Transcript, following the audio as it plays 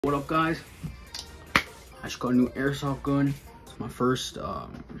What up, guys? I just got a new airsoft gun. It's my first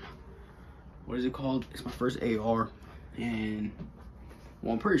what is it called? It's my first AR, and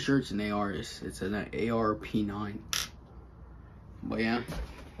well, I'm pretty sure it's an AR. It's an AR P9. But yeah,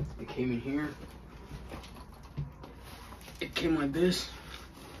 it came in here. It came like this.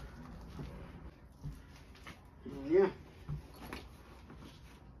 And yeah.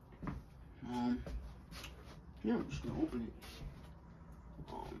 Yeah, I'm just gonna open it.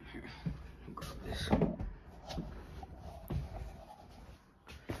 Here, I'll grab this.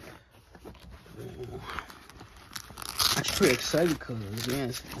 I'm just pretty excited because yeah,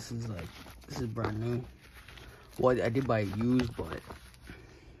 this is brand new. Well, I did buy it used, but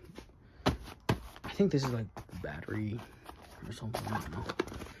I think this is like the battery or something. I don't know.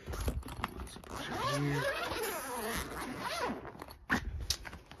 Let's put it here.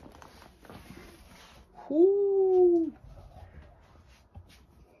 Whoo!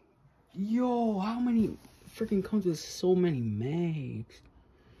 Yo, how many freaking comes with so many mags?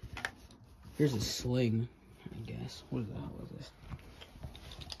 Here's a sling, I guess. What the hell is this?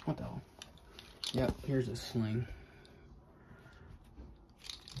 What the hell? Yep, here's a sling.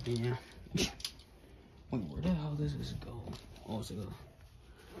 Yeah. Wait, where the hell does this go? Oh, it's like a...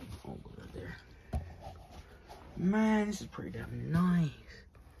 Oh, go right there. Man, this is pretty damn nice.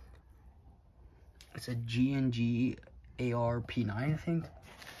 It's a G&G AR P9, I think.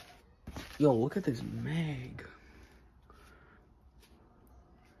 Yo, look at this mag.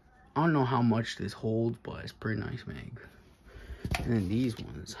 I don't know how much this holds, but it's pretty nice mag. And then these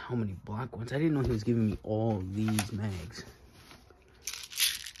ones, how many black ones? I didn't know he was giving me all of these mags.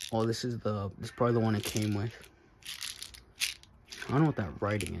 Oh, this is probably the one it came with. I don't know what that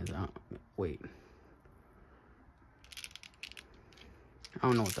writing is. Wait. I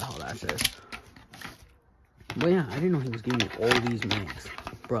don't know what the hell that says. But yeah, I didn't know he was giving me all these mags.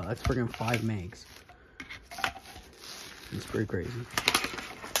 Bro, that's freaking 5 mags. It's pretty crazy.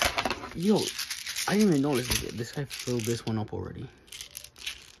 Yo, I didn't even notice this guy filled this one up already.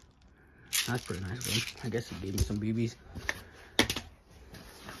 That's pretty nice gun. I guess he gave me some BBs.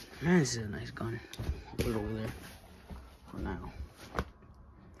 Man, this is a nice gun. I'll put it over there for now.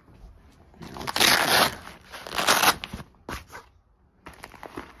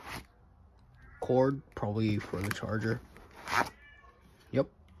 Cord, probably for the charger. Yep.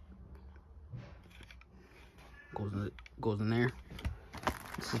 Goes in there.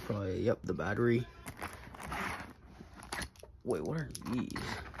 This is probably, yep, the battery. Wait, what are these?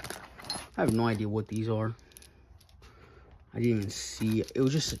 I have no idea what these are. I didn't even see. It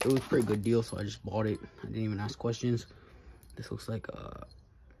was a pretty good deal, so I just bought it. I didn't even ask questions. This looks like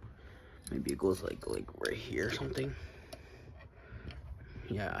maybe it goes like right here or something.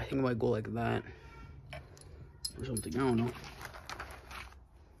 Yeah, I think it might go like that or something. I don't know.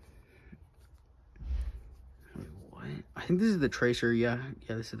 Wait, what? I think this is the tracer. Yeah,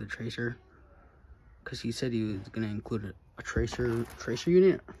 this is the tracer. Cause he said he was gonna include a tracer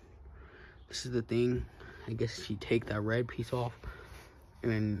unit. This is the thing. I guess you take that red piece off,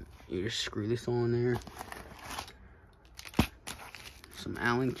 and then you just screw this on there. Some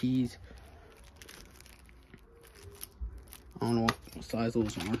Allen keys. I don't know what size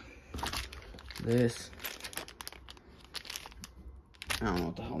those are. This. I don't know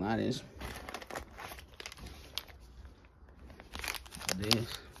what the hell that is. This.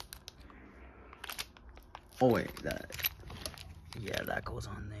 Oh wait, that. Yeah, that goes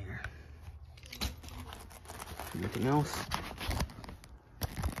on there. Anything else?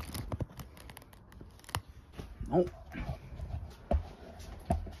 Nope.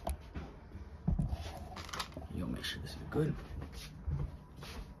 You'll make sure this is good.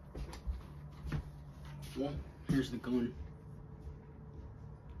 Well, here's the gun.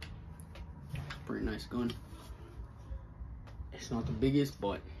 Pretty nice gun. It's not the biggest,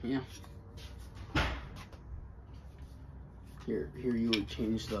 but yeah. Here you would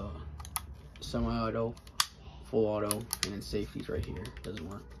change the semi-auto, full auto, and then safety's right here. Doesn't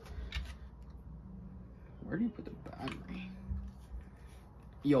work. Where do you put the battery?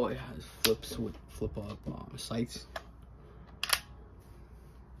 Yo, it has flip up sights.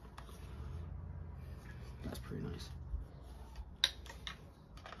 That's pretty nice.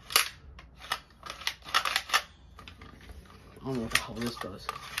 I don't know what the hell this does.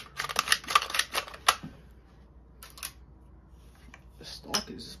 The stock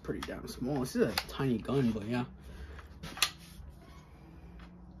is pretty damn small. This is a tiny gun, but yeah.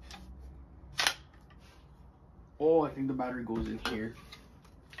 Oh, I think the battery goes in here.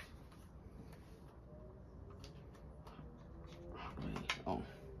 Oh.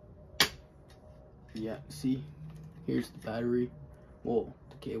 Yeah, see? Here's the battery. Well,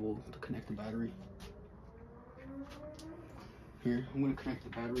 cable to connect the battery. Here, I'm gonna connect the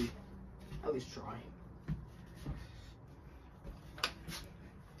battery. At least try.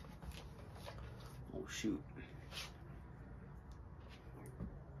 Oh shoot.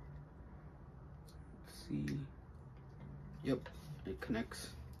 Let's see. Yep, it connects.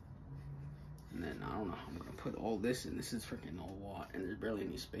 And then I don't know how I'm gonna put all this in. This is freaking a lot, and there's barely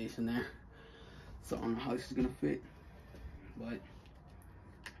any space in there. So I don't know how this is gonna fit, but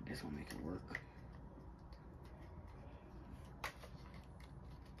I guess I'll make it work.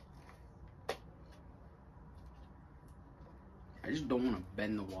 I just don't want to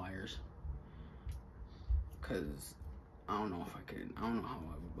bend the wires, cause I don't know if I could. I don't know how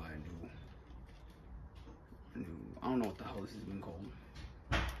I would buy a new. I don't know what the hell this is even called.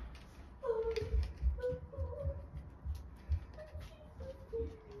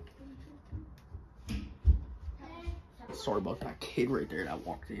 Sorry about that kid right there that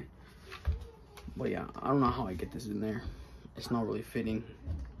walked in. But yeah, I don't know how I get this in there. It's not really fitting.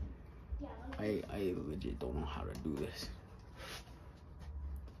 I legit don't know how to do this.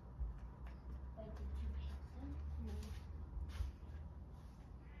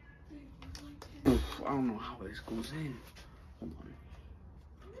 I don't know how this goes in. Hold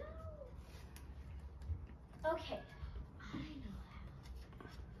on. Okay. I know how.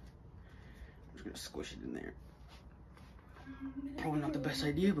 I'm just gonna squish it in there. Probably not the best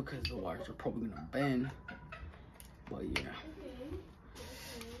idea because the wires are probably gonna bend. But yeah.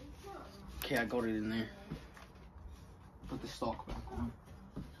 Okay, I got it in there. Put the stock back on.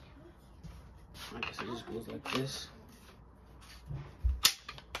 I guess it just goes like this.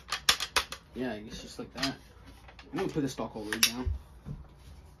 Yeah, I guess just like that. I'm gonna put the stock all the way down.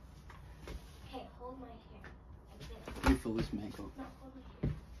 Hey, hold my hair. Let me fill this mag up. No, hold my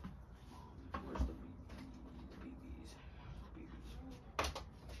hair. Where's the BBs?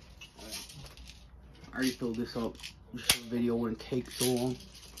 Oh, yeah. I already filled this up. Just so the video wouldn't take so long.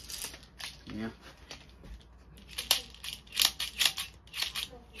 Yeah.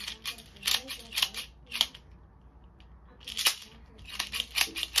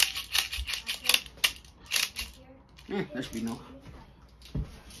 That should be enough.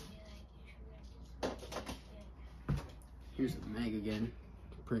 Here's the mag again.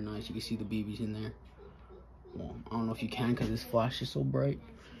 Pretty nice. You can see the BBs in there. Well, I don't know if you can because this flash is so bright.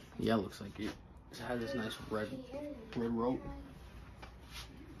 Yeah, it looks like it. It has this nice red rope.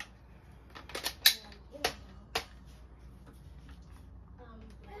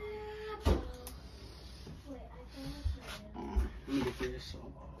 Let me get this.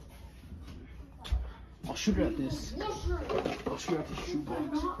 I'll shoot it at this. I'll shoot it at this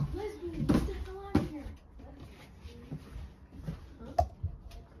shoebox.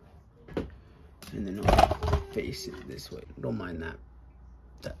 And then I'll face it this way. Don't mind that.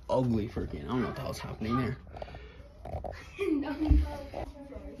 That ugly freaking. I don't know what the hell's happening there. I'm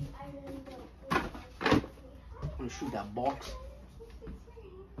gonna shoot that box.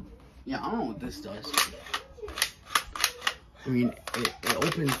 Yeah, I don't know what this does. I mean, it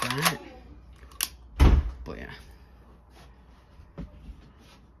opens that. But yeah.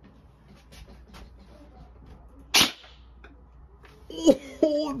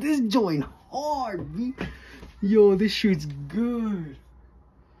 Oh, this joint hard, B. Yo, this shoots good.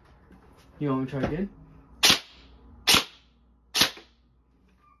 Yo, I'm gonna try again.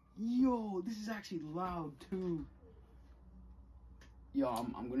 Yo, this is actually loud too. Yo,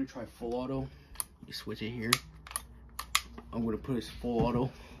 I'm gonna try full auto. You switch it here. I'm gonna put it full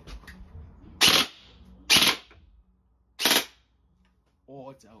auto. Oh,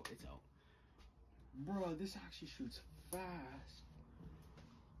 it's out, it's out. Bro, this actually shoots fast.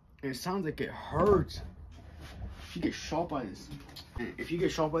 And it sounds like it hurts. If you get shot by this, and if you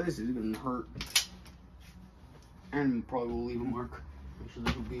get shot by this, it's gonna hurt. And probably will leave a mark. Make sure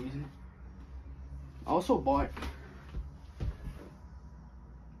there's no babies in it. I also bought,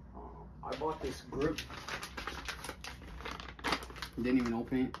 I bought this grip. Didn't even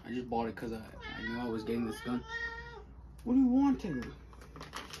open it. I just bought it because I knew I was getting this gun. What do you want, Taylor?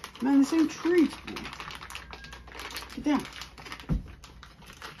 Man, this ain't treats, man. Get down.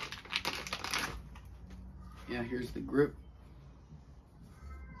 Yeah, here's the grip.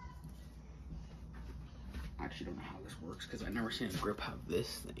 I actually don't know how this works because I've never seen a grip have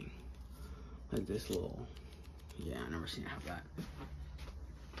this thing. Like this little, yeah, I've never seen it have that.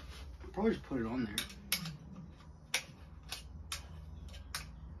 I'll probably just put it on there.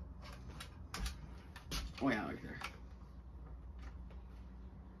 Oh yeah, right there.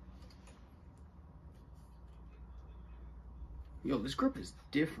 Yo, this grip is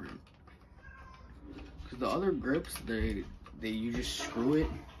different. Cause the other grips, you just screw it.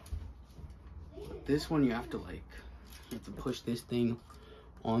 But this one you have to push this thing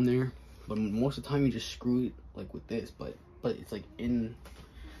on there. But most of the time you just screw it like with this. But it's like in.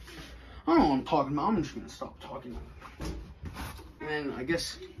 I don't know what I'm talking about. I'm just gonna stop talking. And I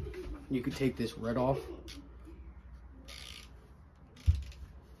guess you could take this red off.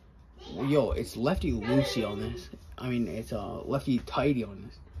 Yo, it's lefty loosey on this. I mean, it's lefty tighty on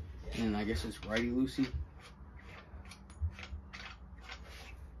this. And I guess it's righty loosey.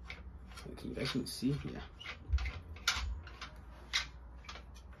 Can you guys even see?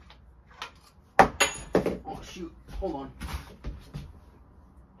 Yeah. Oh shoot! Hold on.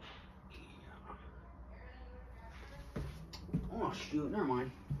 Oh shoot! Never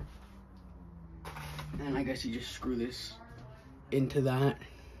mind. And I guess you just screw this into that.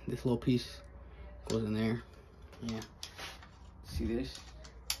 This little piece goes in there. Yeah. See this?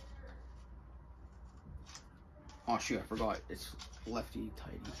 Oh shoot, I forgot. It's lefty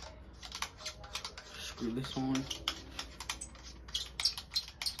tighty. Screw this on.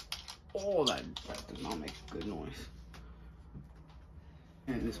 Oh, that does not make good noise.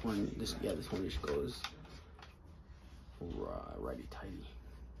 And this one just goes righty tighty.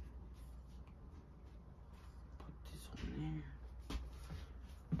 Put this on there.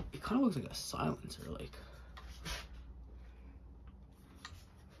 It kind of looks like a silencer, like.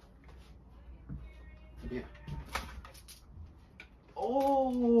 Yeah.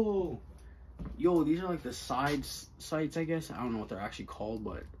 Oh, yo, these are like the sights, I guess. I don't know what they're actually called,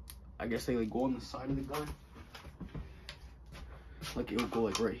 but I guess they like go on the side of the gun. Like it'll go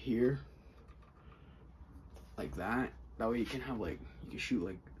like right here, like that. That way you can have like you can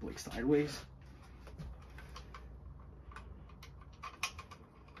shoot like sideways.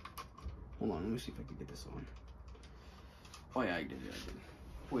 Hold on, let me see if I can get this on. Oh yeah, I did.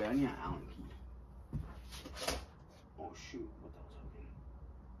 Wait, I need an Allen key. Oh shoot, what the hell's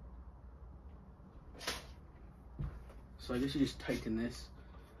happening? So I guess you just tighten this.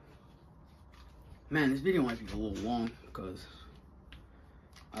 Man, this video might be a little long because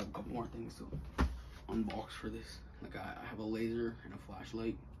I have a couple more things to unbox for this. Like I have a laser and a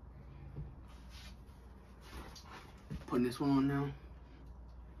flashlight. Putting this one on now.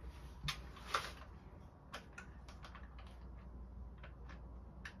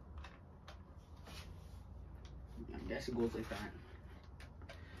 I guess it goes like that.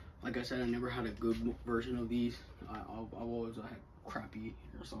 Like I said, I never had a good version of these. I've always had crappy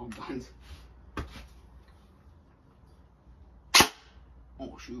airsoft guns.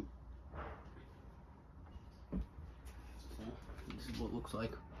 Oh shoot. So, this is what it looks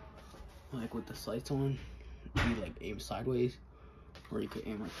like with the sights on. You like aim sideways, or you could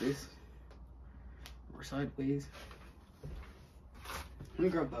aim like this, or sideways. Let me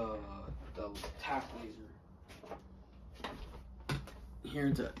grab the tack laser.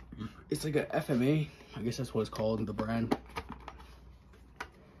 Here it's like a FMA. I guess that's what it's called, the brand.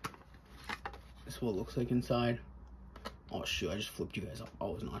 This is what it looks like inside. Oh shoot, I just flipped you guys up. I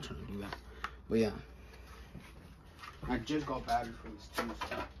was not trying to do that. But yeah. I just got batteries for this too,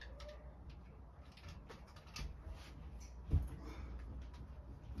 so.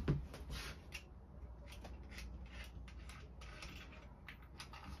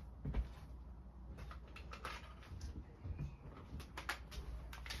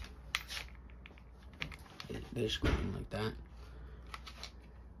 They're just going like that.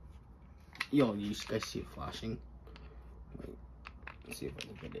 Yo, you guys see it flashing? Wait, let's see if I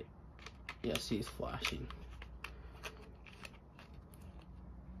can get it. Yeah, see it's flashing.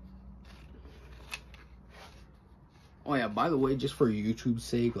 Oh yeah, by the way, just for YouTube's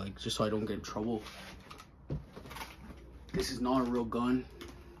sake, like just so I don't get in trouble, this is not a real gun.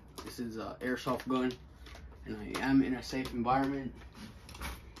 This is an airsoft gun, and I am in a safe environment.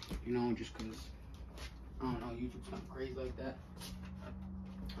 You know, just because I don't know, YouTube's kind of crazy like that.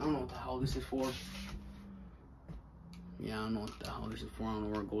 I don't know what the hell this is for. Yeah, I don't know what the hell this is for. I don't know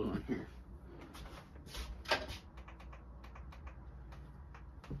where it goes on here.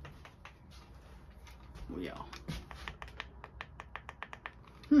 Well, yeah.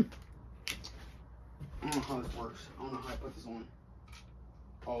 I don't know how this works. I don't know how I put this on.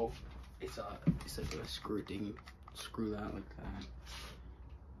 Oh, it's like a screw thing. You screw that like that.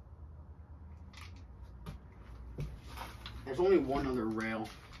 There's only one other rail,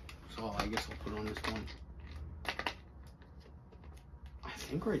 so I guess I'll put on this one. I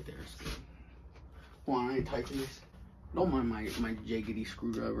think right there is good. Hold on, I need to tighten this. Don't mind my jaggedy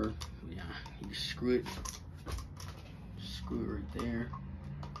screwdriver. Yeah, you just screw it. Screw it right there.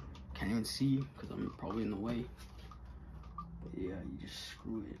 Can't even see because I'm probably in the way. But yeah, you just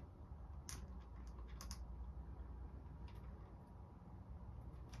screw it.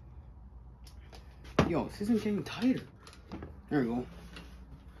 Yo, this isn't getting tighter. There we go.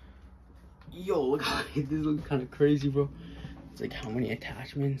 Yo, look how this looks kind of crazy, bro. It's like how many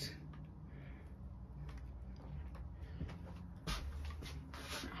attachments.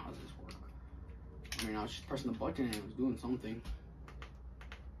 How does this work? I mean, I was just pressing the button and it was doing something.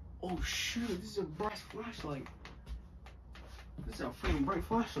 Oh shoot, this is a bright flashlight. This is a freaking bright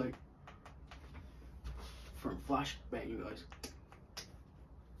flashlight. From flashbang, you guys.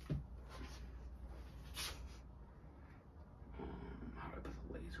 How do I put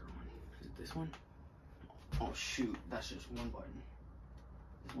the laser on? Is it this one? Oh shoot, that's just one button.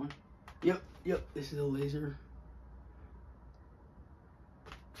 This one? Yep, this is a laser.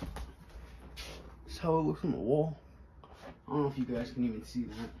 This is how it looks on the wall. I don't know if you guys can even see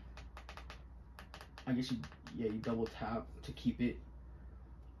that. I guess you double tap to keep it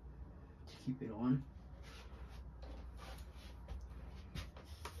on.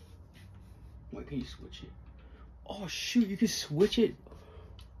 Wait, can you switch it? Oh shoot, you can switch it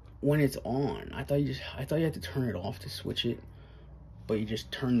when it's on. I thought you had to turn it off to switch it, but you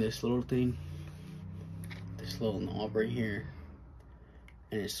just turn this little thing, this little knob right here,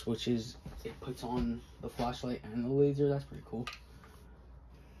 and it switches. It puts on the flashlight and the laser. That's pretty cool.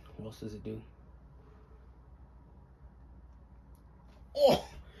 What else does it do? Oh,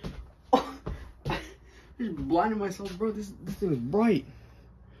 I just blinded myself, bro. This thing is bright.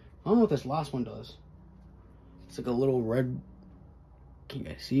 I don't know what this last one does. It's like a little red. Can you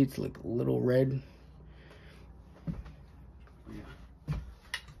guys see? It's like a little red. Yeah.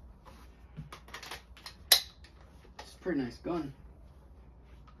 It's a pretty nice gun.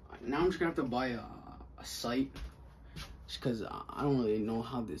 Now I'm just gonna have to buy a sight. Just because I don't really know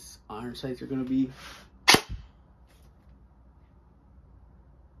how this iron sights are gonna be.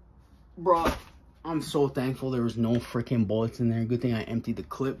 Bro, I'm so thankful there was no freaking bullets in there. Good thing I emptied the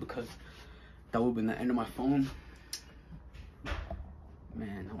clip because that would have been the end of my phone.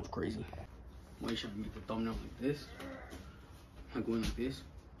 Man, that was crazy. Why should I make the thumbnail like this? Am I going like this?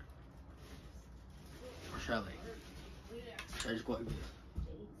 Or should I just go like this?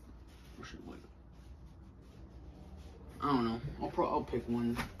 Or should I wait? I don't know. I'll pick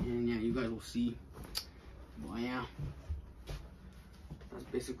one and yeah, you guys will see. But yeah. That's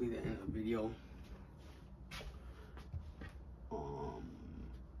basically the end of the video.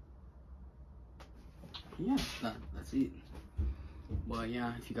 Yeah, that's it. But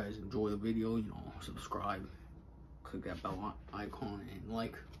yeah, if you guys enjoy the video, you know, subscribe, click that bell icon, and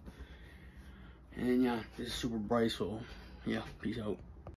like. And yeah, this is super bright, so yeah, peace out.